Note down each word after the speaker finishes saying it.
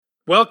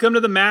Welcome to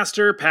the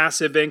Master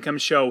Passive Income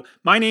Show.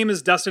 My name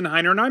is Dustin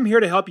Heiner, and I'm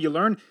here to help you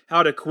learn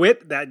how to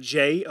quit that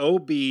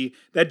JOB,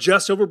 that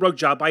just over broke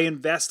job, by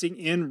investing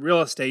in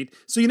real estate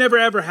so you never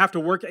ever have to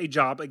work a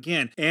job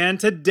again. And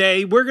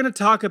today we're going to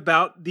talk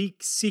about the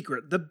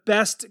secret, the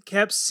best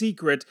kept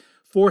secret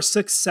for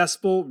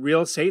successful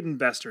real estate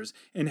investors,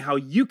 and how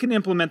you can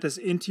implement this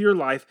into your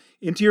life,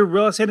 into your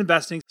real estate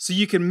investing, so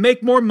you can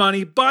make more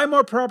money, buy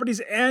more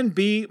properties, and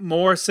be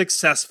more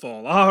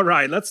successful. All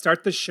right, let's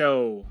start the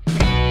show.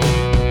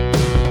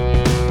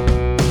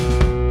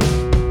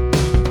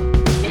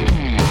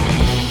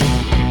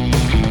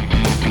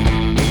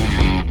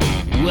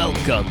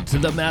 Welcome to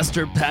the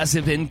Master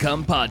Passive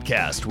Income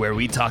Podcast, where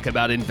we talk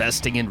about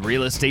investing in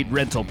real estate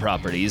rental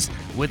properties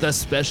with a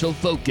special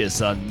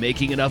focus on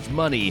making enough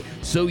money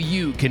so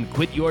you can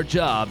quit your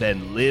job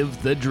and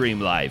live the dream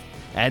life.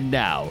 And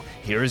now,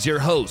 here is your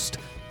host,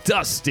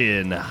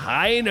 Dustin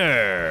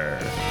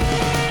Heiner.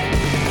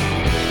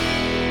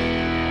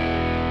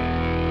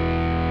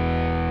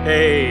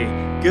 Hey,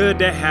 good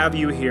to have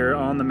you here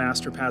on the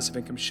Master Passive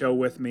Income Show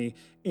with me.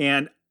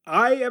 And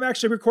I am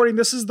actually recording.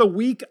 This is the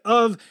week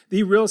of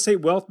the Real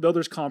Estate Wealth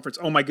Builders Conference.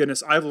 Oh my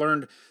goodness, I've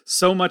learned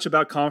so much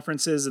about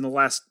conferences in the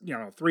last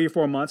 3 or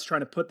 4 months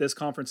trying to put this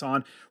conference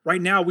on. Right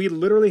now, we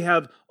literally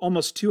have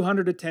almost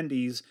 200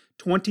 attendees,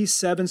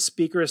 27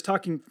 speakers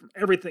talking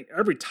everything,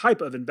 every type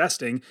of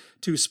investing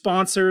to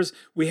sponsors.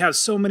 We have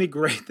so many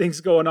great things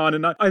going on,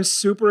 and I'm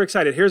super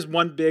excited. Here's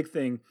one big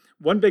thing,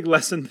 one big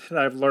lesson that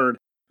I've learned.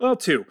 Well,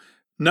 two.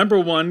 Number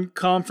one,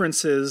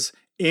 conferences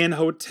in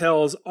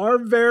hotels are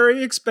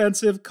very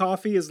expensive.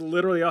 Coffee is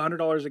literally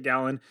 $100 a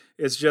gallon.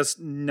 It's just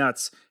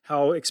nuts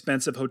how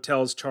expensive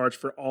hotels charge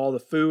for all the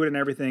food and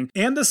everything.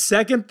 And the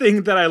second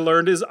thing that I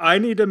learned is I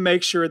need to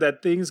make sure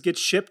that things get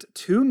shipped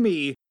to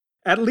me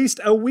at least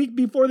a week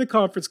before the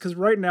conference, because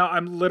right now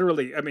I'm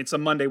literally, it's a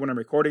Monday when I'm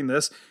recording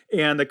this,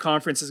 and the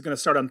conference is going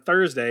to start on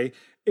Thursday,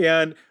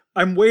 and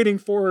I'm waiting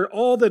for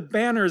all the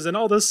banners and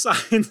all the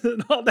signs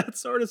and all that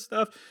sort of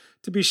stuff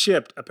to be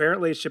shipped.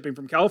 Apparently, it's shipping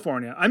from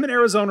California. I'm in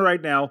Arizona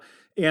right now,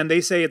 and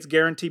they say it's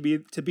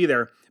guaranteed to be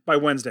there by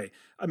Wednesday.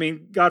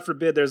 God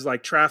forbid there's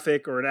like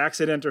traffic or an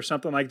accident or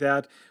something like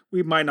that.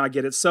 We might not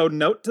get it. So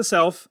note to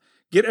self,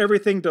 get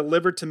everything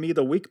delivered to me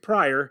the week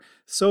prior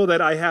so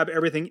that I have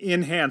everything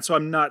in hand so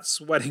I'm not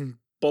sweating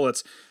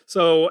bullets.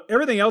 So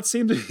everything else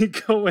seems to be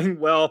going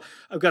well.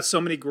 I've got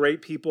so many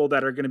great people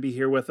that are going to be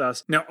here with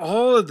us. Now,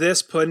 all of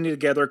this putting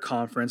together a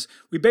conference,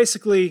 we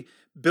basically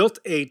built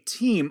a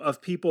team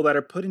of people that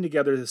are putting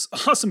together this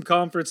awesome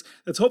conference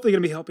that's hopefully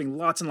going to be helping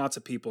lots and lots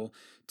of people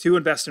to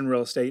invest in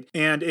real estate.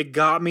 And it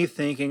got me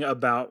thinking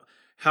about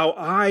how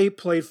I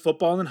played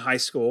football in high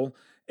school.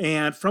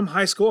 And from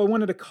high school, I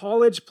went to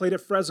college, played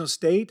at Fresno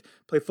State,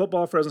 played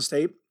football at Fresno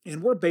State,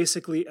 and we're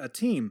basically a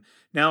team.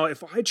 Now,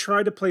 if I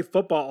tried to play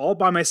football all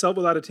by myself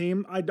without a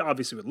team, I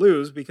obviously would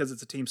lose because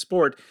it's a team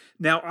sport.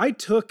 Now, I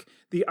took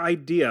the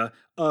idea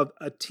of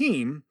a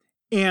team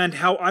and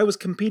how I was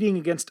competing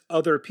against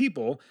other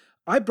people.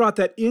 I brought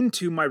that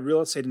into my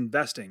real estate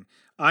investing.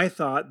 I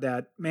thought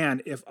that,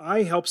 man, if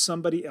I help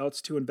somebody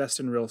else to invest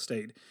in real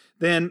estate,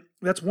 then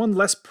that's one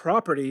less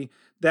property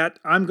that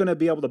I'm going to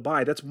be able to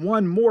buy. That's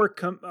one more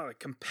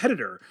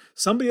competitor,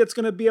 somebody that's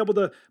going to be able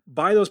to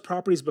buy those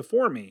properties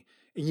before me.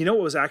 And you know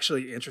what was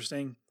actually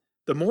interesting?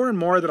 The more and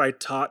more that I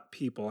taught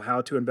people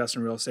how to invest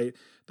in real estate,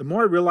 the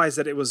more I realized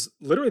that it was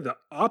literally the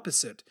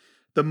opposite.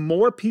 The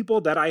more people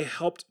that I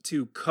helped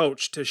to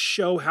coach to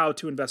show how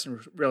to invest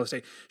in real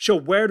estate, show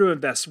where to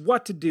invest,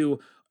 what to do,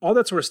 all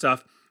that sort of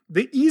stuff,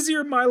 the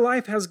easier my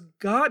life has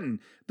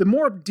gotten. The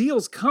more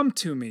deals come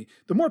to me,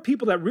 the more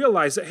people that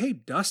realize that, hey,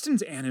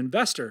 Dustin's an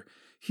investor.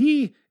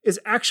 He is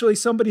actually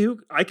somebody who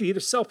I could either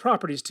sell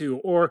properties to,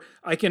 or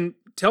I can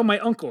tell my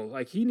uncle,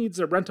 like he needs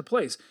to rent a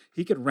place.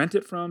 He could rent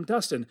it from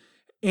Dustin.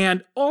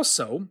 And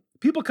also,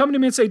 people come to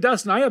me and say,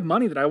 Dustin, I have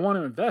money that I want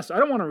to invest. I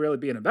don't want to really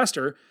be an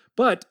investor,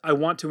 but I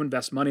want to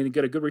invest money to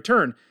get a good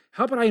return.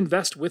 How about I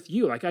invest with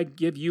you? Like I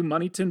give you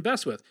money to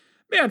invest with.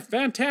 Man,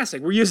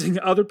 fantastic. We're using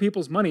other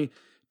people's money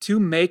to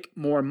make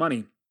more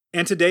money.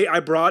 And today I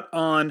brought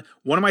on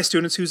one of my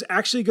students who's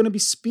actually going to be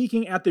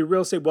speaking at the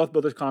Real Estate Wealth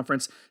Builders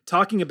Conference,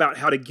 talking about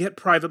how to get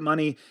private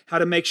money, how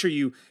to make sure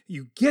you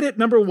get it,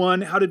 number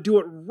one, how to do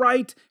it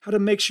right, how to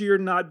make sure you're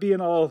not being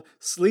all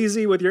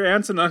sleazy with your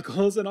aunts and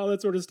uncles and all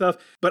that sort of stuff.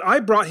 But I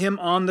brought him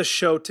on the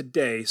show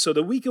today so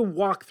that we can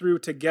walk through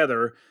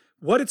together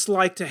what it's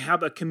like to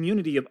have a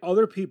community of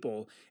other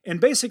people and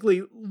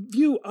basically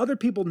view other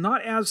people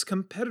not as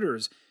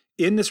competitors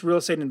in this real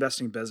estate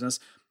investing business,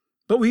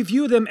 but we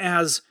view them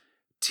as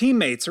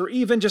teammates or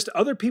even just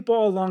other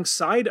people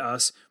alongside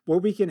us where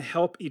we can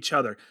help each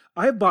other.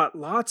 I've bought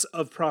lots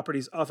of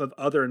properties off of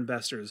other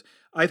investors.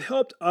 I've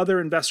helped other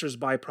investors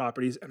buy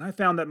properties, and I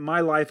found that my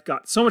life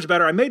got so much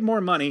better. I made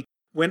more money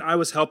when I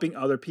was helping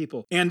other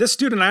people. And this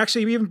student, I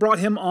actually even brought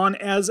him on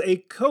as a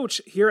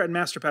coach here at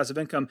Master Passive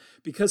Income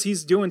because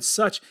he's doing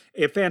such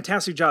a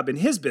fantastic job in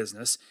his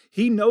business.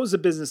 He knows the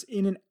business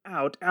in and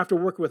out after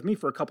working with me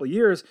for a couple of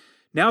years.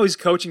 Now he's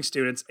coaching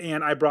students,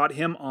 and I brought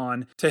him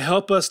on to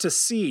help us to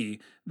see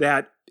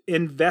that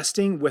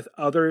investing with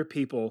other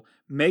people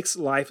makes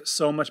life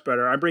so much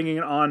better. I'm bringing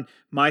on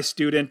my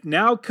student,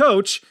 now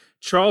coach,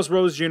 Charles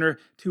Rose Jr.,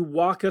 to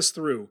walk us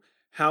through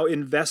how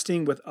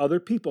investing with other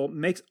people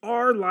makes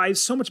our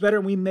lives so much better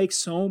and we make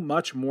so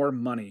much more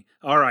money.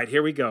 All right,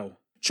 here we go.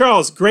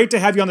 Charles, great to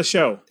have you on the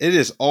show. It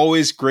is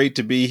always great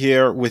to be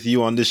here with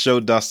you on the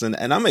show, Dustin.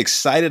 And I'm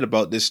excited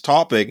about this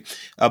topic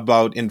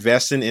about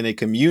investing in a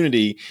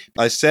community.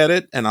 I said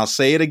it and I'll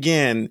say it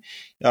again.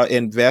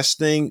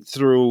 Investing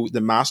through the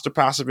Master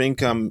Passive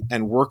Income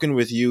and working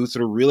with you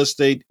through Real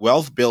Estate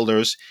Wealth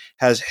Builders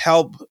has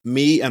helped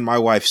me and my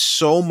wife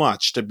so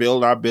much to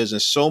build our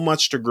business, so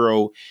much to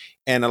grow.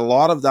 And a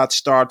lot of that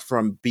starts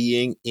from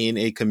being in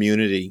a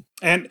community.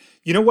 And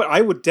you know what?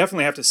 I would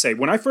definitely have to say,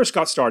 when I first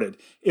got started,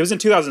 it was in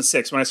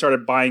 2006 when I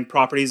started buying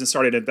properties and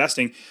started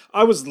investing.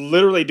 I was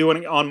literally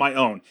doing it on my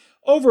own.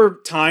 Over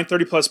time,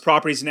 30 plus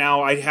properties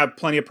now, I have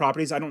plenty of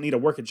properties. I don't need to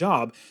work a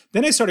job.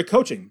 Then I started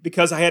coaching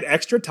because I had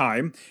extra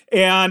time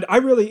and I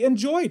really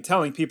enjoyed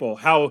telling people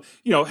how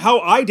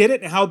I did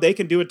it and how they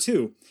can do it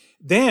too.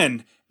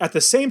 Then at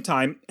the same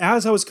time,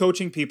 as I was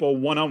coaching people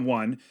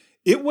one-on-one,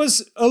 it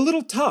was a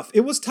little tough.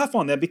 It was tough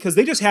on them because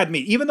they just had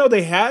me. Even though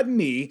they had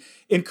me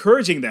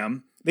encouraging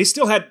them, they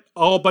still had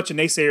a bunch of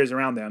naysayers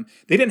around them.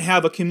 They didn't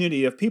have a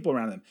community of people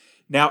around them.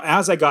 Now,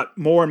 as I got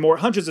more and more,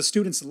 hundreds of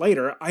students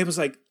later, I was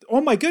like,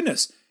 oh my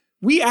goodness,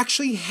 we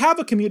actually have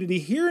a community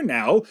here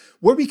now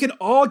where we can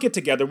all get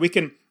together. We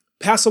can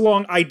pass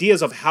along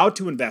ideas of how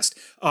to invest,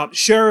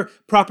 share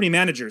property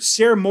managers,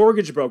 share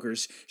mortgage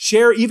brokers,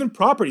 share even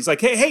properties. Like,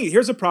 hey,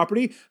 here's a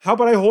property. How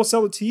about I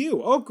wholesale it to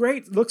you? Oh,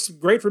 great. Looks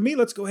great for me.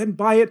 Let's go ahead and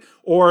buy it.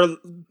 Or hard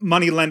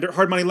money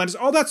lenders,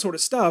 all that sort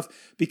of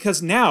stuff.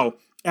 Because now,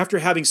 after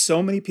having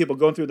so many people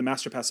going through the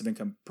Master Passive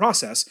Income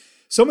process,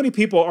 so many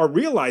people are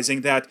realizing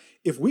that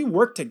if we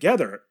work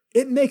together,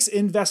 it makes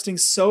investing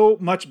so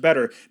much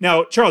better.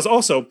 Now, Charles,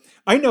 also,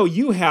 I know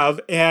you have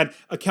an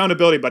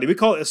accountability buddy. We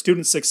call it a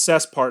student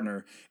success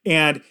partner.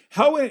 And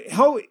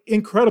how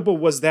incredible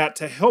was that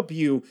to help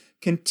you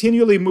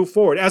continually move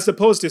forward as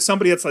opposed to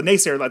somebody that's a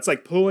naysayer that's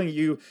like pulling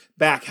you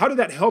back? How did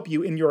that help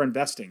you in your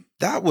investing?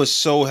 That was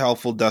so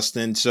helpful,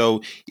 Dustin.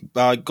 So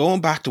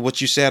going back to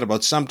what you said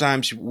about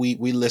sometimes we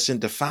listen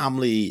to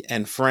family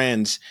and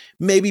friends,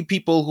 maybe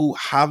people who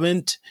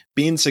haven't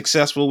been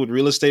successful with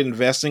real estate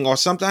investing, or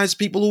sometimes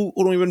people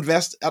who don't even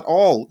invest at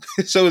all.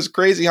 So it's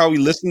crazy how we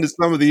listen to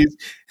some of these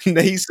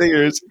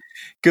naysayers.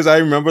 Because I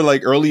remember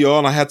like early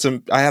on, I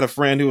had a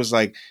friend who was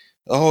like,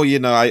 oh,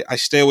 I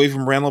stay away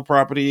from rental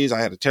properties.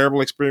 I had a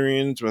terrible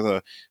experience with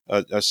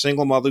a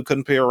single mother who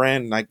couldn't pay her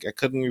rent, and I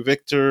couldn't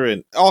evict her,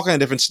 and all kind of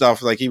different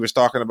stuff like he was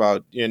talking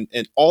about, and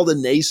all the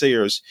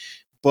naysayers.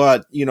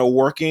 But,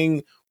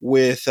 working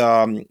with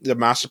the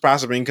Master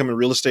Passive Income and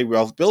Real Estate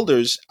Wealth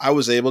Builders, I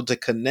was able to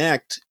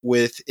connect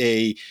with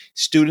a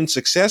student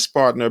success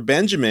partner,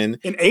 Benjamin.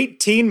 In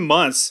 18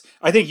 months,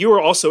 I think you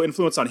were also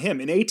influenced on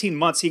him. In 18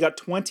 months, he got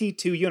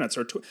 22 units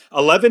or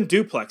 11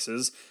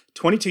 duplexes,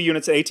 22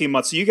 units in 18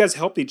 months. So you guys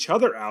helped each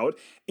other out.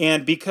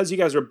 And because you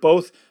guys are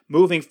both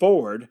moving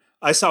forward,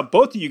 I saw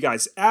both of you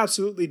guys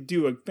absolutely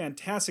do a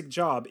fantastic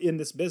job in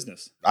this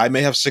business. I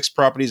may have 6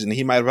 properties and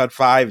he might have had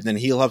 5, and then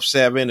he'll have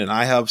 7 and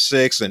I have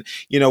 6. And,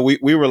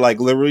 we were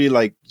like literally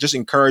like just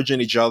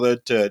encouraging each other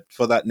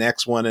for that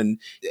next one. And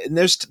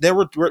there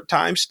were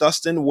times,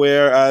 Dustin,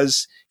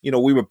 whereas,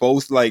 we were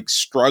both like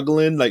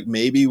struggling, like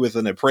maybe with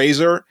an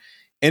appraiser.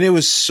 And it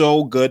was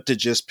so good to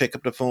just pick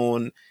up the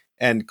phone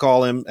and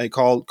call him and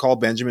call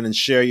Benjamin and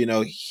share,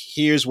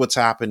 here's what's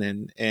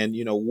happening. And,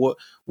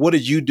 what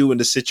did you do in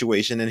the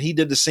situation? And he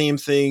did the same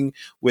thing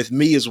with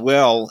me as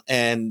well.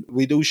 And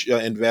we do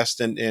invest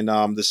in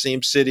the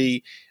same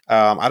city.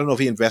 I don't know if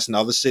he invests in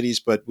other cities,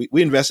 but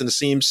we invest in the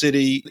same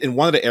city. In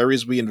one of the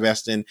areas we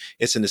invest in,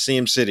 it's in the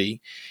same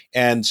city.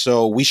 And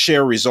so we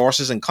share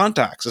resources and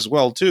contacts as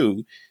well,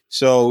 too.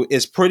 So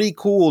it's pretty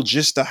cool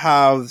just to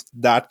have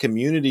that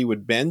community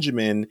with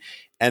Benjamin.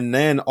 And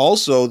then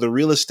also the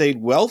Real Estate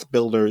Wealth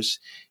Builders,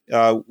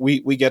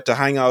 we get to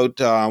hang out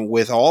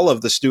with all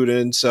of the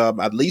students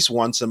at least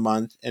once a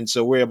month. And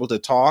so we're able to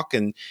talk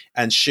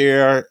and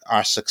share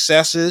our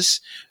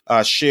successes,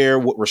 share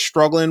what we're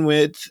struggling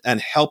with,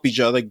 and help each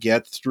other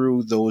get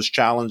through those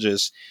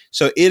challenges.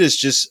 So it is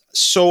just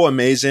so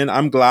amazing.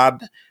 I'm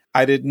glad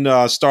I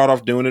didn't start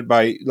off doing it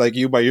by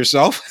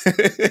yourself.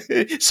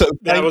 So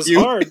that was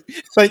hard.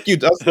 Thank you,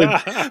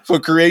 Dustin, for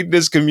creating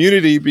this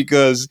community,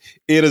 because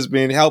it has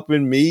been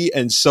helping me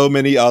and so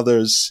many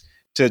others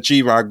to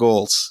achieve our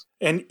goals.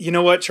 And you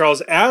know what, Charles,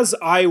 as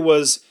I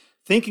was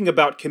thinking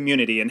about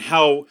community and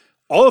how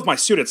all of my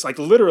students, like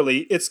literally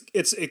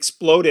it's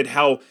exploded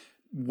how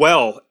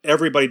well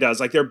everybody does.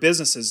 Like their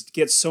businesses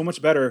get so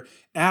much better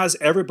as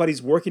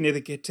everybody's working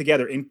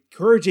together,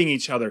 encouraging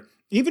each other.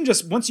 Even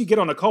just once you get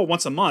on a call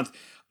once a month,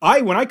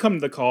 when I come to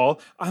the call,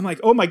 I'm like,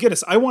 oh my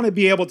goodness, I want to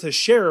be able to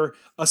share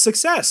a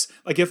success.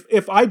 Like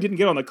if I didn't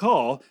get on the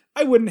call,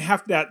 I wouldn't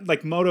have that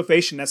like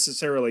motivation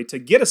necessarily to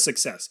get a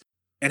success.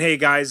 And hey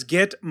guys,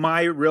 get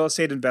my real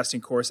estate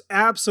investing course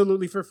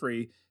absolutely for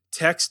free.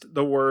 Text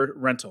the word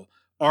rental,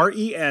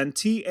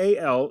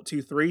 RENTAL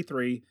to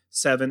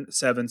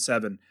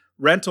 33777.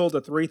 Rental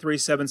to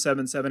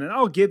 33777. And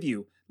I'll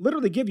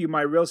literally give you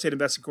my real estate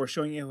investing course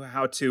showing you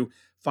how to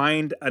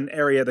find an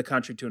area of the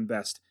country to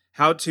invest,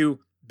 how to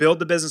build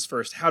the business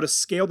first, how to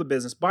scale the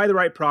business, buy the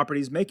right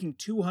properties, making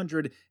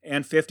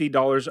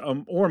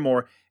 $250 or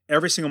more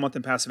every single month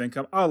in passive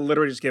income. I'll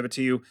literally just give it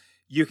to you.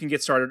 You can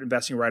get started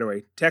investing right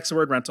away. Text the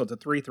word rental to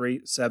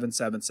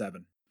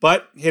 33777.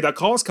 But hey, that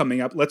call is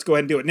coming up. Let's go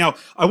ahead and do it. Now,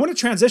 I want to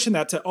transition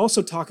that to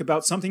also talk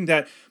about something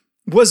that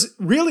was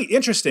really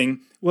interesting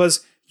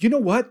was, you know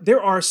what?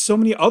 There are so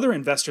many other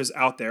investors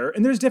out there,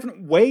 and there's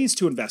different ways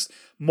to invest.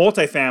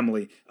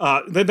 Multifamily,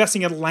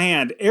 investing in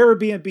land,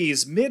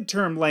 Airbnbs,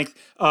 midterm length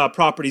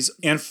properties.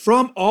 And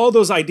from all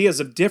those ideas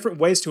of different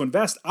ways to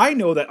invest, I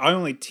know that I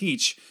only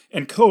teach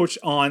and coach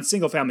on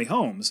single family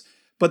homes.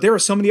 But there are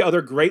so many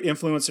other great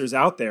influencers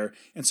out there.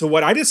 And so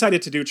what I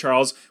decided to do,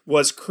 Charles,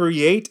 was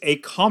create a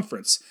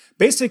conference.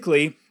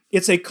 Basically,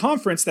 it's a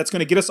conference that's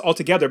going to get us all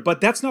together, but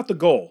that's not the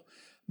goal.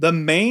 The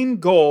main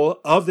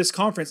goal of this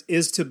conference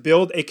is to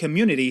build a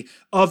community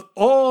of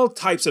all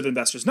types of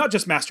investors, not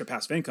just Master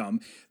Passive Income.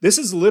 This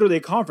is literally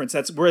a conference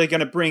that's where they're going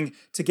to bring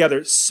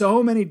together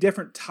so many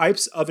different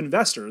types of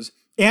investors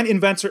and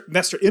investor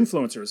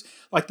influencers,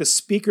 like the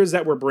speakers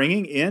that we're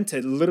bringing in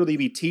to literally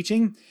be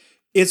teaching.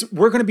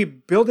 We're going to be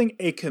building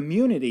a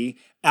community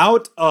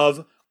out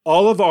of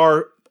all of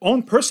our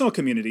own personal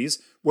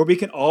communities where we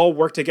can all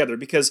work together.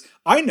 Because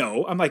I'm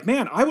like,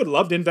 man, I would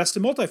love to invest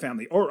in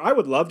multifamily, or I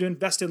would love to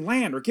invest in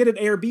land, or get an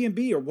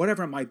Airbnb, or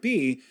whatever it might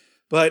be.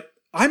 But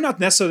I'm not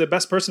necessarily the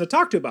best person to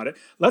talk to about it.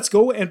 Let's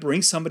go and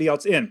bring somebody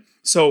else in.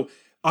 So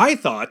I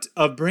thought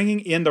of bringing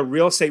in the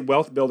Real Estate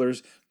Wealth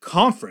Builders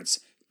Conference,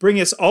 bring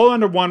us all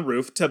under one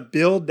roof to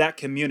build that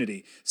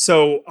community.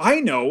 So I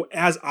know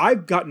as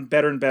I've gotten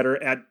better and better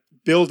at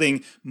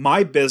building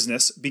my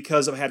business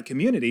because I've had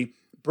community,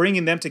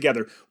 bringing them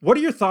together. What are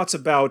your thoughts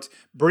about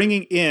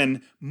bringing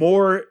in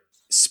more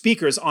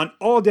speakers on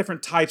all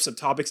different types of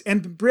topics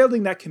and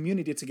building that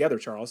community together,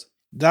 Charles?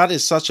 That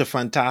is such a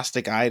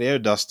fantastic idea,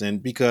 Dustin,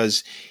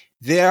 because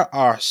there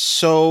are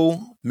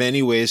so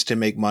many ways to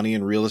make money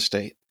in real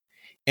estate.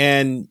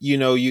 And,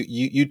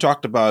 you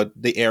talked about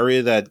the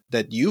area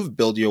that you've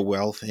built your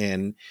wealth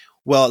in.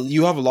 Well,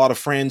 you have a lot of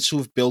friends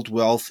who've built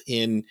wealth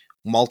in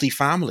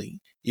multifamily.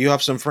 You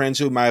have some friends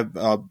who might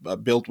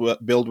build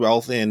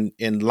wealth in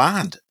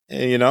land,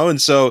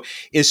 and so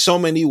it's so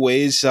many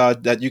ways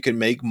that you can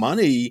make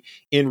money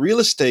in real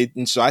estate.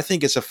 And so I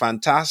think it's a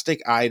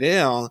fantastic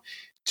idea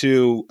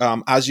to,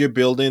 as you're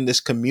building this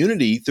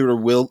community through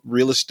the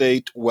Real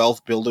Estate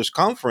Wealth Builders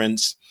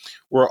Conference,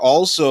 we're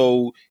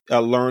also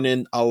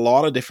learning a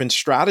lot of different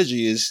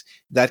strategies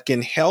that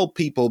can help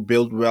people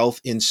build wealth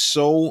in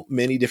so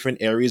many different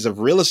areas of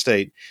real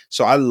estate.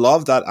 So I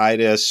love that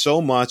idea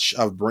so much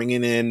of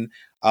bringing in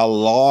a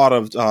lot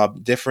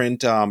of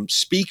different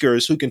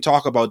speakers who can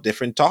talk about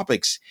different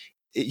topics.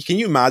 Can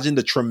you imagine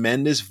the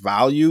tremendous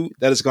value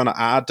that is going to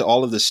add to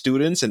all of the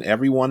students and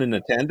everyone in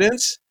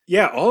attendance?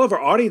 Yeah, all of our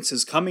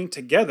audiences coming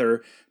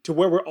together to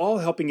where we're all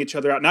helping each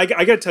other out. And I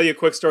got to tell you a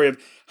quick story of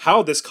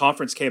how this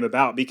conference came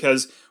about,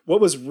 because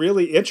what was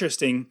really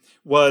interesting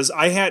was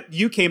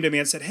you came to me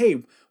and said,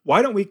 hey,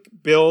 why don't we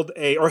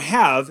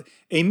have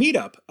a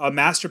meetup, a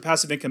Master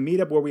Passive Income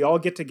meetup where we all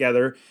get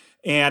together.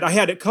 And I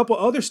had a couple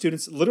other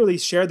students literally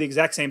share the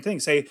exact same thing,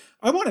 say,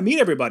 I want to meet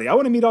everybody. I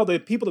want to meet all the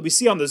people that we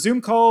see on the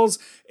Zoom calls.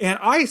 And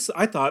I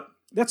thought,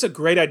 that's a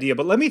great idea,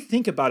 but let me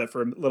think about it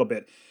for a little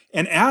bit.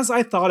 And as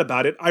I thought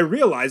about it, I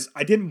realized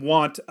I didn't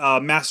want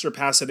a Master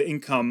Passive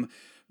Income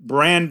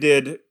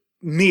branded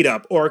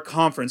meetup or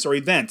conference or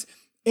event.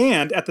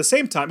 And at the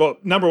same time, well,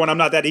 number one, I'm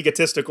not that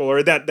egotistical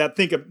or that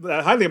think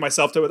highly of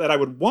myself that I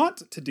would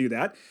want to do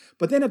that.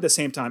 But then at the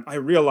same time, I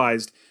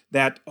realized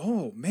that,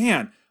 oh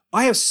man,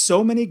 I have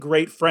so many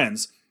great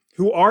friends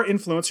who are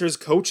influencers,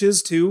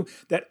 coaches too,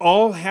 that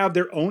all have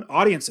their own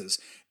audiences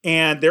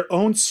and their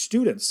own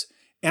students.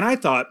 And I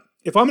thought,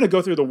 if I'm going to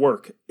go through the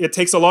work, it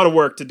takes a lot of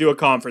work to do a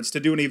conference, to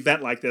do an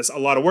event like this, a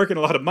lot of work and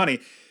a lot of money.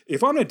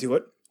 If I'm going to do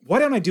it, why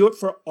don't I do it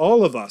for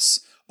all of us?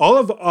 All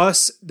of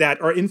us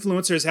that are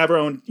influencers, have our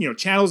own,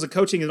 channels of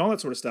coaching and all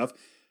that sort of stuff.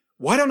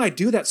 Why don't I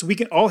do that so we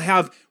can all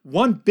have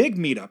one big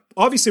meetup?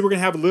 Obviously, we're going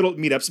to have little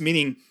meetups,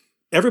 meaning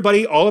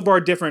everybody, all of our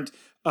different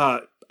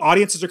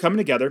audiences are coming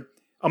together.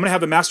 I'm going to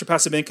have a Master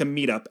Passive Income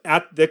meetup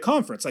at the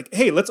conference. Like,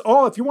 hey, let's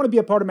all, if you want to be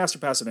a part of Master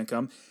Passive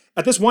Income,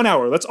 at this 1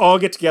 hour, let's all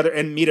get together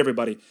and meet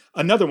everybody.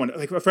 Another one,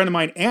 like a friend of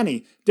mine,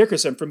 Annie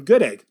Dickerson from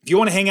Good Egg. If you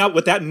want to hang out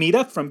with that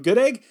meetup from Good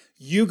Egg,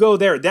 you go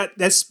there,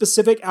 that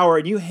specific hour,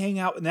 and you hang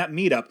out in that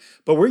meetup.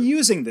 But we're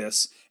using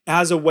this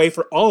as a way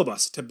for all of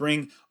us to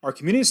bring our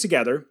communities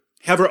together,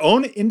 have our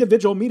own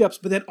individual meetups,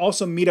 but then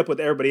also meet up with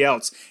everybody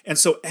else. And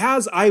so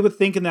as I was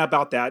thinking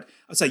about that,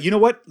 I said, you know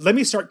what? Let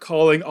me start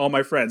calling all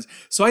my friends.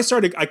 So I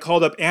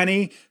called up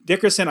Annie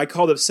Dickerson. I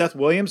called up Seth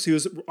Williams,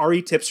 who's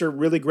RE Tipster,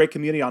 really great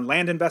community on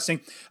land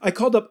investing. I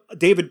called up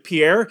David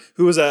Pierre,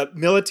 who was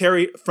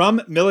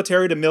from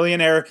military to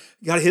millionaire,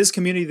 got his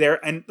community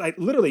there, and like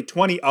literally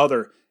 20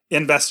 other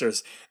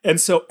investors. And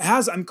so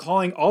as I'm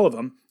calling all of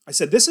them, I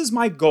said, this is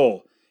my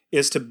goal,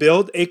 is to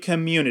build a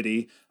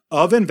community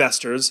of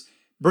investors,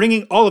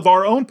 bringing all of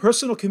our own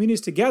personal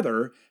communities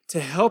together to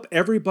help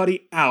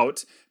everybody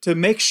out, to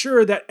make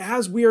sure that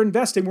as we are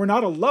investing, we're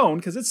not alone,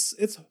 because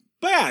it's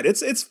bad.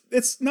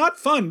 It's not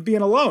fun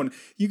being alone.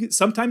 You can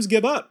sometimes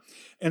give up.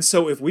 And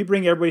so if we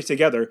bring everybody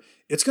together,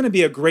 it's going to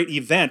be a great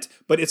event,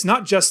 but it's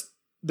not just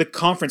the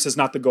conference is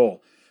not the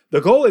goal. The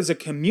goal is a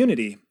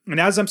community. And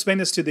as I'm explaining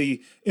this to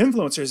the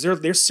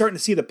influencers, they're starting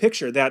to see the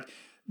picture that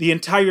the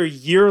entire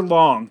year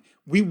long,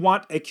 we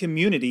want a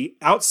community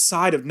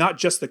outside of not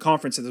just the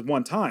conference at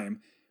one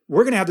time.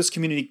 We're going to have this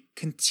community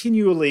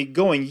continually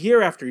going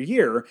year after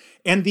year.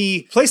 And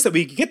the place that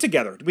we get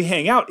together, we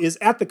hang out, is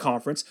at the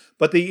conference.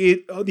 But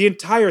the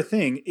entire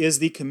thing is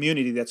the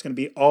community that's going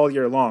to be all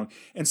year long.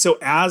 And so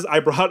as I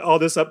brought all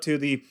this up to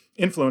the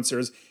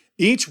influencers,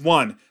 each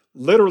one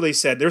literally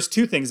said, there's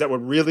two things that were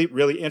really,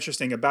 really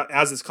interesting about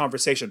as this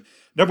conversation.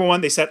 Number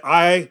one, they said,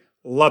 I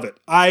love it.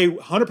 I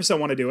 100%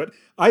 want to do it.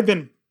 I've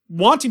been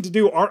wanting to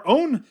do our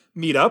own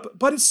meetup,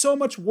 but it's so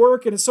much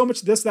work and it's so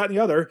much this, that, and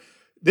the other.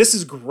 This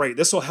is great.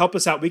 This will help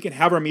us out. We can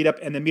have our meetup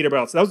and then meet everybody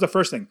else. That was the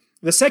first thing.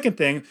 The second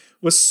thing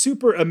was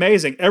super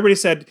amazing. Everybody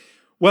said,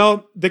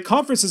 well, the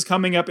conference is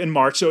coming up in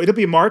March. So it'll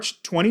be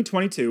March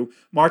 2022,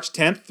 March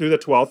 10th through the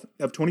 12th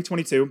of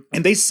 2022.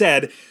 And they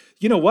said,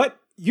 you know what?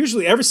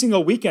 Usually every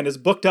single weekend is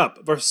booked up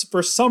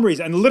for some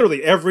reason. And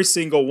literally every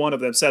single one of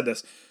them said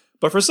this.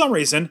 But for some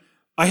reason,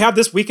 I have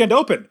this weekend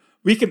open.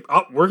 We're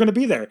going to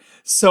be there.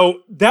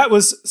 So that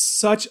was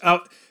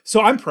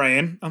so I'm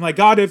praying. I'm like,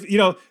 God, if,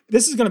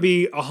 this is going to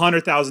be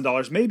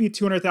 $100,000, maybe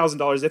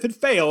 $200,000. If it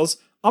fails,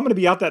 I'm going to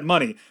be out that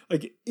money.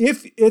 Like,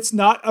 if it's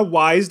not a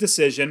wise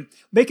decision,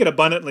 make it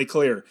abundantly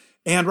clear.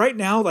 And right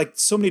now, like,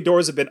 so many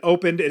doors have been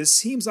opened. It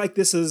seems like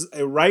this is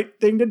a right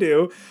thing to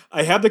do.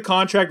 I have the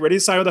contract ready to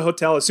sign with the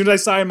hotel. As soon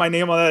as I sign my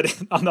name on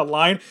the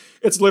line,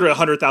 it's literally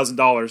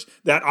 $100,000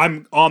 that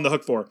I'm on the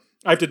hook for.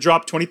 I have to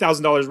drop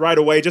 $20,000 right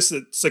away just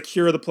to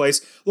secure the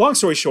place. Long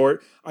story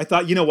short, I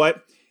thought, you know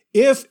what?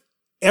 If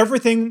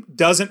everything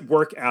doesn't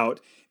work out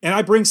and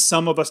I bring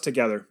some of us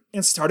together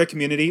and start a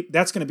community,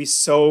 that's going to be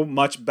so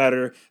much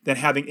better than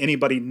having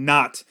anybody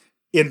not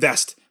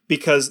invest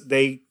because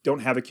they don't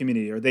have a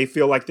community or they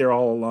feel like they're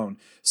all alone.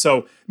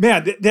 So,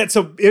 man,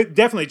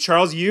 definitely,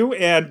 Charles, you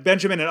and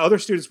Benjamin and other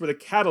students were the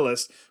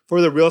catalyst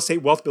for the Real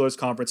Estate Wealth Builders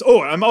Conference.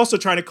 Oh, I'm also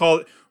trying to call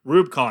it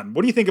RubCon.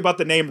 What do you think about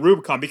the name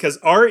RubCon? Because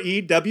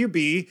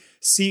REWBCON,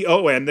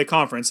 the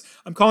conference,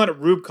 I'm calling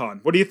it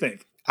RubCon. What do you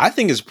think? I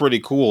think it's pretty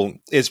cool.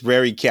 It's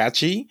very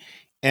catchy.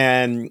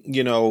 And,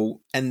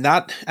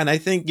 I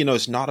think,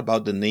 it's not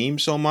about the name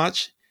so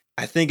much.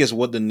 I think it's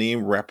what the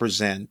name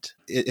represent.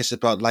 It's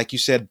about, like you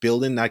said,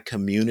 building that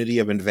community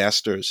of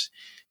investors.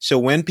 So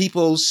when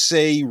people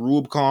say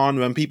RubCon,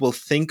 when people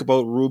think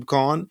about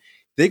RubCon,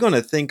 they're going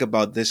to think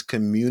about this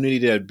community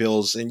that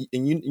builds. And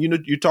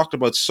you talked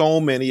about so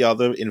many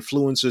other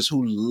influencers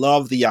who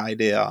love the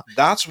idea.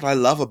 That's what I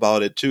love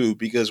about it too,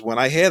 because when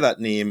I hear that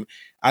name,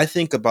 I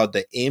think about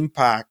the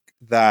impact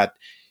that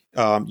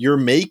you're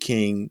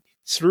making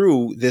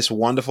through this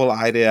wonderful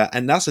idea.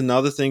 And that's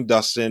another thing,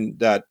 Dustin,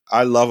 that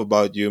I love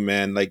about you,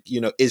 man. Like,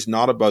 it's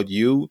not about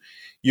you.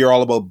 You're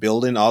all about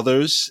building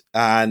others.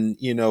 And,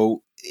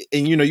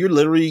 you're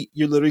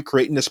literally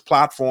creating this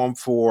platform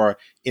for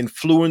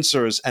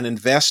influencers and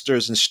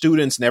investors and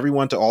students and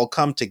everyone to all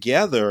come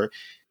together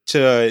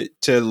to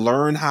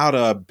learn how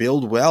to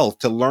build wealth,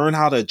 to learn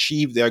how to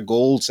achieve their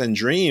goals and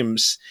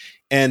dreams.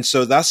 And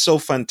so that's so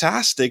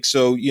fantastic.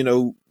 So,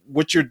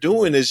 what you're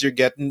doing is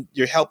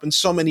you're helping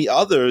so many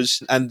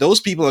others, and those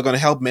people are going to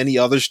help many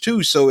others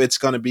too. So it's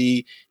going to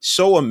be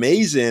so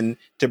amazing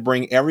to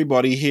bring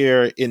everybody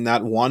here in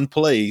that one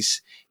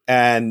place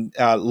and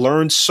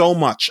learn so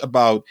much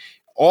about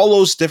all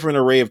those different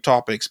array of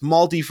topics,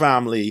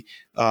 multifamily,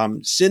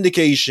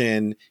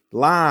 syndication,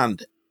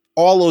 land,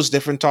 all those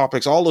different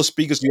topics, all those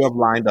speakers you have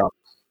lined up.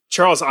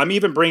 Charles, I'm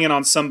even bringing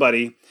on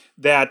somebody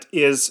that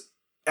is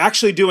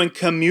actually doing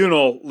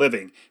communal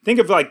living. Think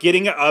of like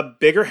getting a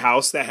bigger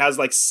house that has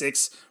like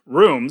 6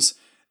 rooms,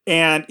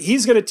 and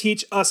he's going to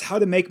teach us how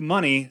to make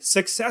money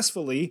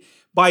successfully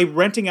by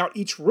renting out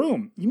each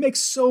room. You make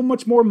so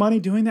much more money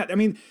doing that. I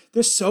mean,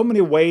 there's so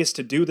many ways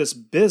to do this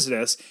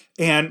business,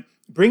 and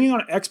bringing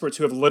on experts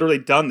who have literally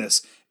done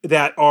this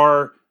that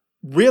are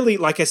really,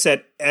 like I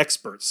said,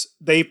 experts.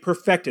 They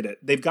perfected it.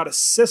 They've got a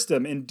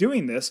system in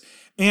doing this,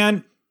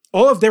 and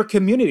all of their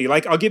community.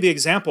 Like, I'll give you an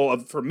example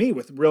of, for me,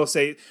 with Real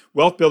Estate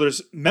Wealth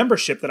Builders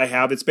membership that I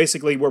have. It's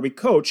basically where we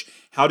coach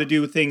how to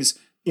do things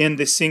in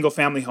the single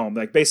family home,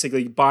 like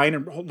basically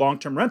buying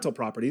long-term rental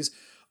properties.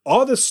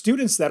 All the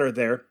students that are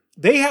there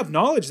they have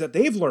knowledge that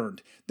they've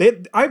learned.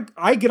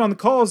 I get on the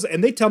calls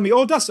and they tell me,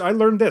 oh, Dustin, I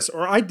learned this,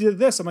 or I did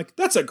this. I'm like,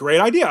 that's a great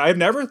idea. I've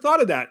never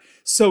thought of that.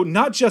 So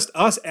not just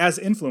us as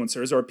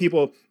influencers or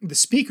people, the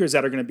speakers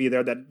that are going to be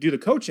there that do the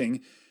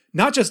coaching,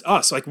 not just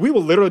us. Like, we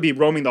will literally be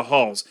roaming the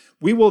halls.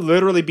 We will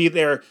literally be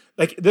there.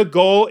 Like, the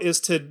goal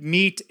is to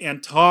meet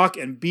and talk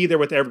and be there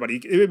with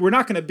everybody. We're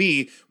not going to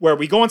be where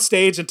we go on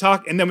stage and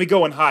talk and then we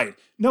go and hide.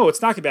 No,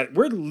 it's not going to be that.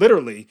 We're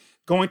literally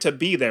going to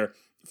be there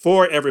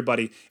for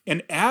everybody.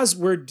 And as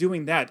we're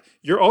doing that,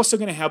 you're also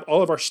going to have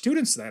all of our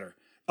students there.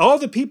 All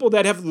the people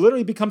that have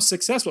literally become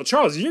successful.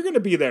 Charles, you're going to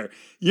be there.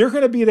 You're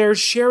going to be there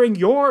sharing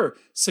your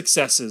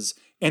successes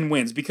and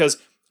wins, because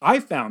I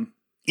found,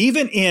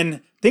 even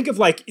in, think of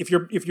like if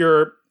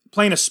you're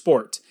playing a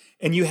sport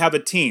and you have a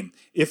team.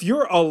 If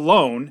you're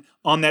alone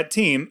on that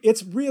team,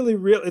 it's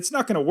it's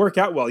not going to work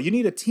out well. You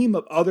need a team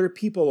of other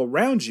people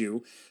around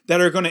you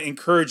that are going to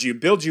encourage you,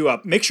 build you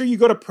up. Make sure you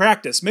go to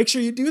practice. Make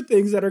sure you do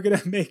things that are going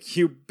to make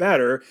you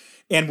better.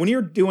 And when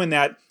you're doing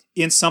that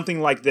in something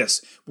like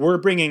this, we're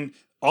bringing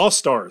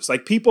all-stars.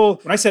 Like, people,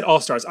 when I said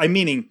all-stars, I'm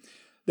meaning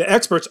the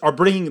experts are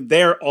bringing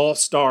their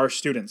all-star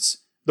students.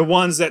 The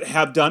ones that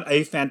have done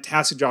a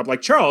fantastic job,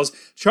 like Charles.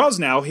 Charles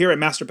now here at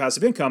Master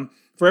Passive Income,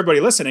 for everybody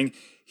listening,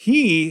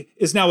 he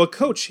is now a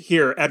coach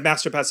here at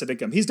Master Passive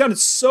Income. He's done it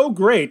so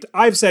great.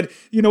 I've said,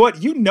 you know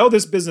what? You know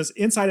this business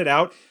inside and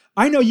out.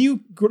 I know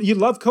you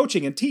love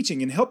coaching and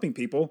teaching and helping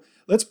people.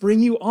 Let's bring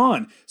you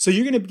on. So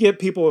you're going to get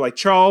people like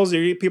Charles,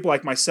 you're going to get people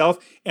like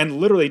myself, and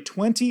literally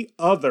 20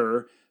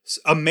 other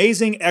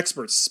amazing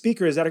experts,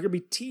 speakers that are going to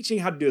be teaching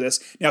how to do this.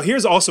 Now,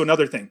 here's also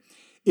another thing.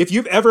 If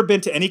you've ever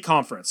been to any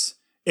conference,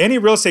 any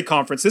real estate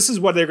conference, this is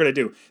what they're going to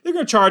do. They're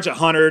going to charge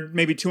 $100,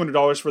 maybe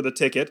 $200 for the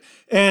ticket,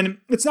 and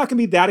it's not going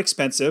to be that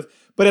expensive.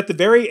 But at the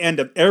very end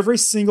of every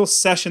single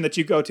session that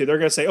you go to, they're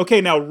going to say,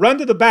 okay, now run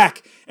to the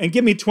back and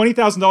give me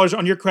 $20,000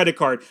 on your credit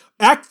card.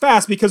 Act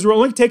fast, because we're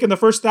only taking the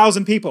first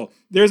 1,000 people.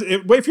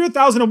 If you're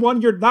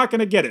 1,001, you're not going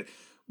to get it.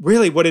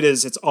 Really what it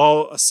is, it's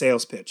all a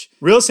sales pitch.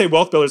 Real Estate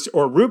Wealth Builders,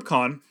 or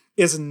RubeCon,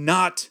 is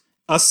not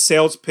a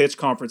sales pitch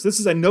conference. This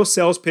is a no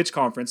sales pitch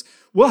conference.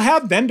 We'll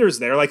have vendors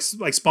there, like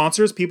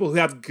sponsors, people who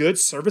have good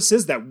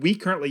services that we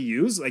currently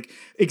use, like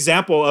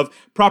example of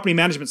property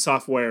management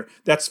software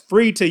that's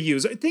free to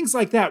use, things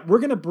like that. We're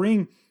going to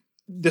bring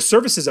the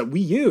services that we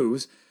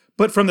use,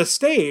 but from the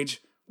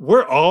stage,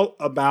 we're all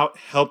about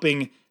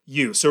helping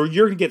you. So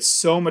you're going to get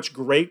so much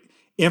great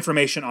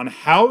information on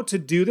how to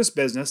do this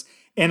business.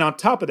 And on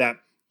top of that,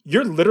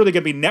 you're literally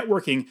going to be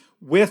networking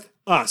with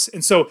us.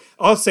 And so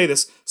I'll say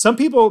this. Some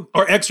people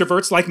are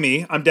extroverts like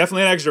me. I'm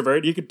definitely an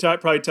extrovert. You could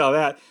probably tell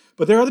that.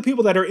 But there are other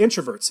people that are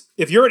introverts.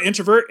 If you're an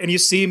introvert and you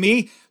see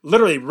me,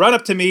 literally run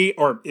up to me,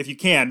 or if you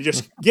can,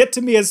 just get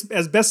to me as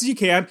best as you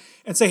can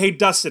and say, hey,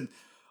 Dustin,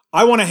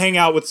 I want to hang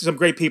out with some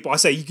great people. I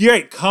say,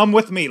 great, come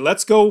with me.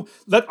 Let's go.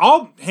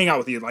 I'll hang out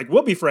with you. Like,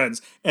 we'll be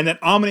friends. And then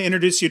I'm going to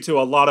introduce you to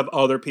a lot of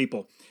other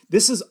people.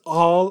 This is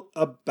all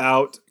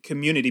about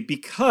community,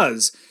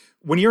 because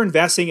when you're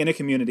investing in a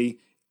community,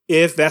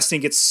 investing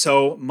gets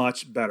so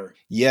much better.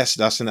 Yes,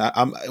 Dustin.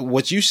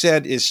 What you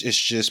said is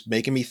just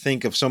making me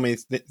think of so many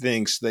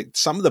things. Like,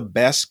 some of the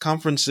best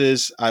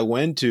conferences I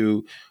went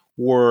to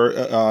were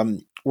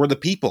the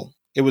people.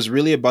 It was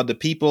really about the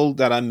people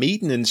that I'm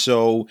meeting, and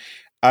so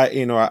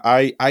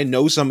I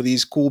know some of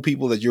these cool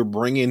people that you're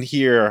bringing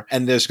here,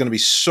 and there's going to be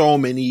so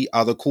many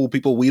other cool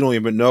people we don't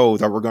even know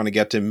that we're going to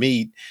get to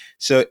meet.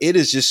 So it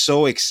is just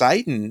so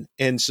exciting.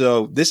 And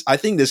so I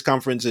think this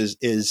conference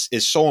is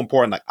so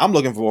important. Like, I'm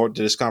looking forward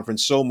to this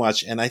conference so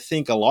much. And I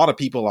think a lot of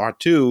people are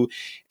too.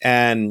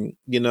 And,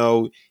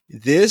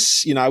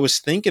 I was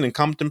thinking and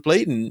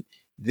contemplating,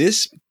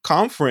 this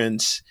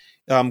conference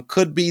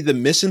could be the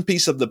missing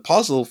piece of the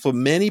puzzle for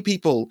many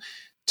people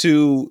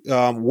to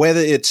whether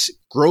it's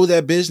grow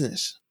their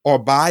business or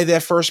buy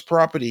their first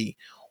property,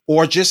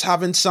 or just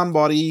having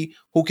somebody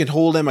who can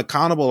hold them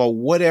accountable, or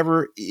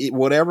whatever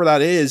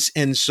that is.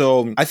 And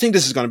so I think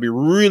this is going to be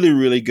really,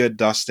 really good,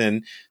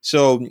 Dustin.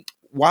 So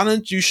why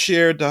don't you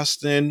share,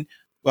 Dustin,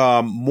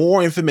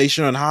 more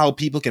information on how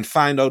people can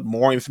find out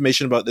more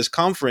information about this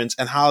conference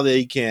and how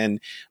they can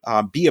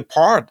be a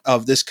part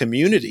of this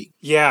community?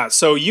 Yeah,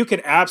 so you can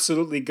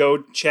absolutely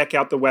go check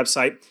out the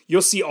website.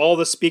 You'll see all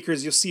the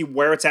speakers. You'll see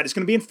where it's at. It's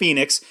going to be in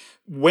Phoenix.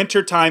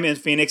 Wintertime in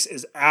Phoenix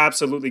is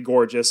absolutely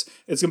gorgeous.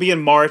 It's going to be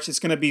in March. It's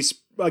going to be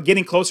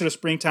getting closer to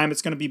springtime.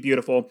 It's going to be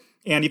beautiful.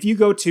 And if you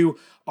go to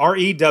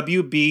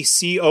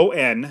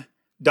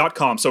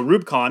REWBCON.com, so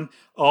RubeCon,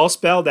 all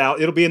spelled out,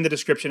 it'll be in the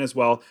description as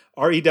well,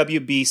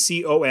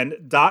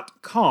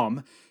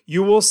 REWBCON.com,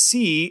 you will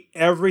see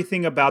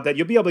everything about that.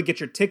 You'll be able to get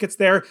your tickets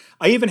there.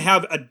 I even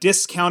have a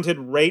discounted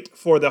rate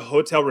for the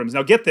hotel rooms.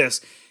 Now get this,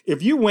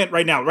 if you went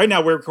right now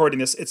we're recording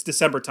this, it's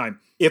December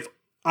time. If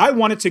I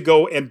wanted to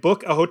go and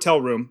book a hotel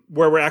room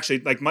where we're actually,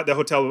 the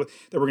hotel that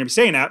we're going to be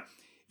staying at,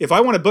 if I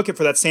want to book it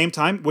for that same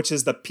time, which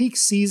is the peak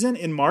season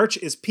in March,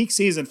 is peak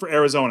season for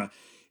Arizona,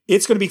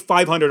 it's going to be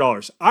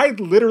 $500. I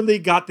literally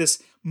got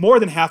this more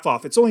than half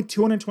off. It's only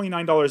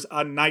 $229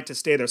 a night to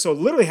stay there. So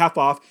literally half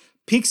off,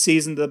 peak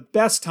season, the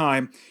best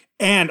time.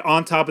 And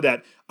on top of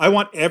that, I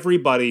want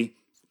everybody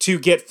to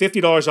get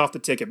 $50 off the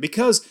ticket,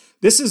 because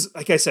this is,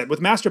 like I said,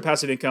 with Master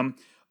Passive Income,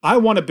 I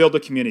want to build a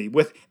community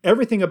with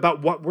everything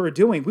about what we're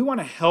doing. We want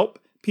to help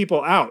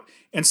people out.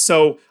 And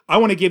so I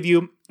want to give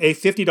you a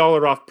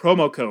 $50 off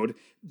promo code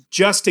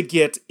just to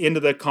get into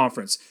the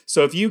conference.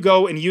 So if you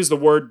go and use the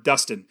word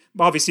Dustin,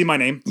 obviously my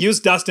name, use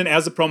Dustin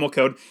as a promo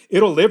code,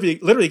 it'll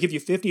literally give you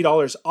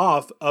 $50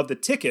 off of the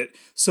ticket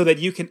so that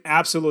you can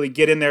absolutely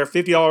get in there,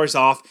 $50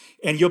 off,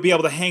 and you'll be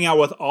able to hang out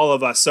with all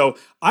of us. So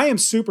I am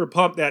super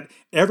pumped that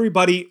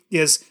everybody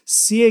is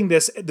seeing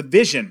this, the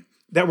vision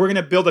that we're going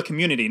to build a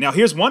community. Now,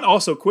 here's one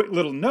also quick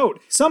little note.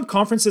 Some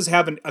conferences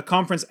have a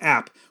conference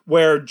app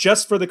where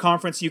just for the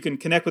conference, you can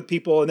connect with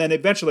people. And then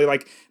eventually,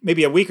 like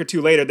maybe a week or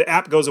two later, the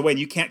app goes away and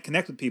you can't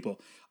connect with people.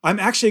 I'm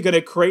actually going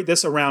to create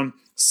this around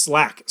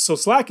Slack. So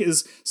Slack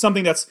is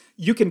something that's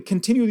you can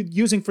continue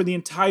using for the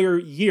entire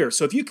year.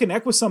 So if you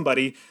connect with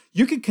somebody,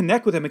 you can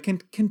connect with them and can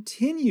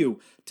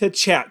continue to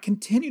chat,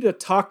 continue to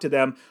talk to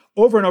them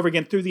over and over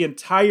again through the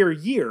entire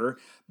year.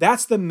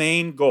 That's the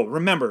main goal.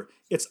 Remember,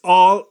 it's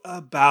all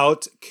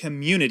about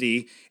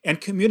community, and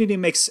community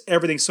makes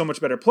everything so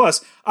much better.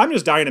 Plus, I'm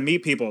just dying to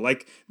meet people.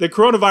 Like the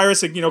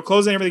coronavirus and,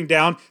 closing everything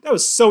down, that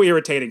was so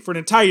irritating for an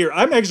entire year.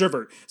 I'm an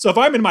extrovert. So if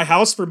I'm in my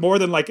house for more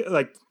than like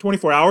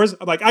 24 hours,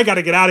 I'm like, I got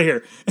to get out of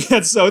here.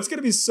 And so it's going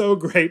to be so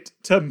great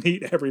to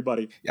meet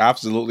everybody.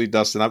 Absolutely,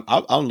 Dustin.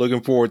 I'm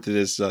looking forward to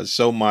this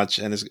so much.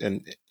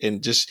 And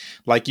just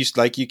like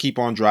you keep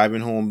on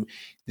driving home,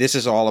 this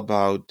is all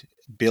about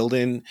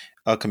building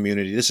a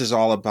community. This is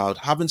all about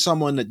having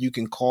someone that you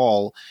can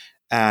call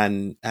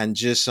and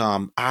just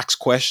ask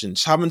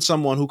questions, having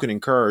someone who can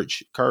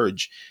encourage.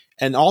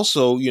 And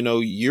also,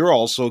 you're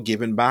also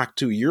giving back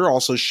too. You're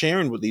also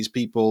sharing with these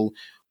people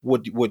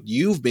what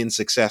you've been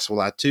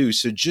successful at too.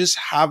 So just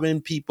having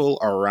people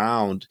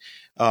around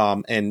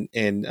and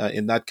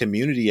in that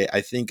community,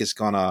 I think it's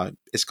gonna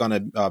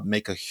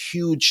make a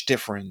huge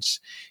difference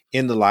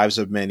in the lives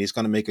of many. It's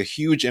going to make a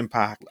huge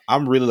impact.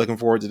 I'm really looking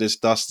forward to this,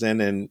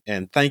 Dustin,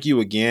 and thank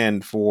you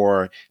again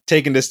for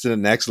taking this to the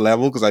next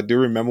level, because I do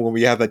remember when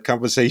we had that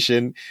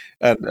conversation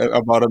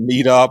about a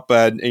meetup,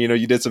 and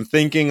you did some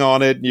thinking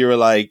on it, and you were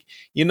like,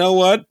 you know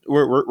what,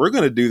 we're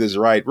going to do this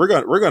right. We're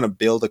going to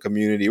build a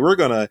community. We're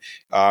going to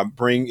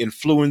bring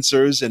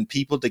influencers and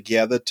people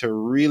together to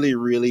really,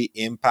 really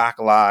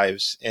impact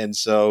lives. And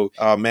so,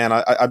 man,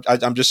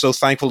 I'm just so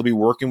thankful to be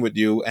working with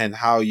you and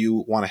how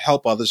you want to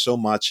help others so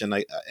much.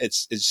 And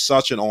it's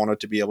such an honor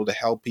to be able to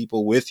help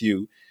people with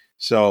you.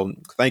 So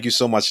thank you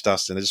so much,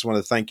 Dustin. I just want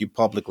to thank you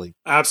publicly.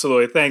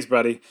 Absolutely. Thanks,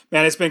 buddy.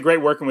 Man, it's been great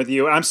working with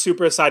you. I'm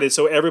super excited.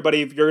 So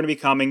everybody, if you're going to be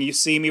coming, you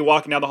see me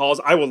walking down the halls,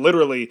 I will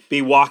literally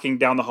be walking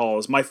down the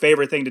halls. My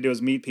favorite thing to do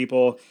is meet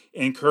people,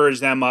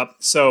 encourage them up.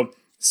 So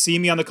see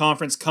me on the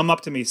conference, come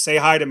up to me, say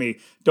hi to me.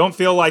 Don't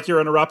feel like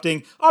you're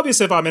interrupting.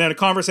 Obviously, if I'm in a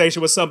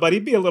conversation with somebody,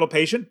 be a little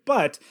patient,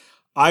 but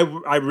I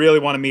really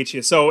want to meet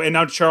you. So, and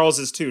now Charles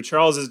is too.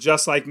 Charles is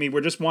just like me.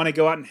 We just want to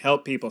go out and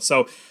help people.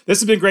 So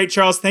this has been great,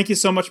 Charles. Thank you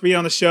so much for being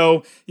on the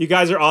show. You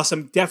guys are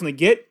awesome. Definitely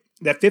get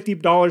that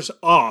 $50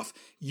 off.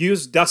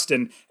 Use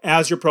Dustin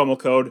as your promo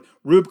code,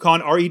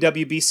 Rubcon,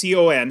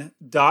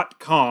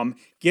 REWBCON.com.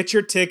 Get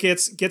your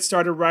tickets. Get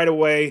started right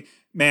away.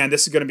 Man,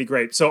 this is going to be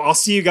great. So I'll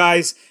see you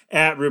guys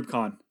at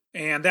Rubcon.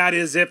 And that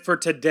is it for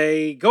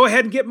today. Go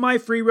ahead and get my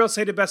free real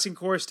estate investing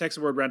course. Text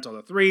the word rental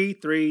to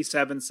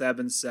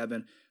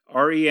 33777.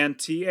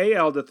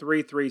 RENTAL to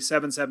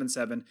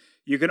 33777.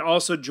 You can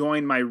also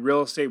join my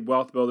Real Estate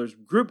Wealth Builders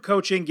group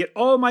coaching. Get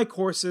all my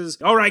courses.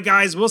 All right,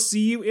 guys, we'll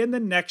see you in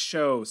the next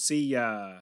show. See ya.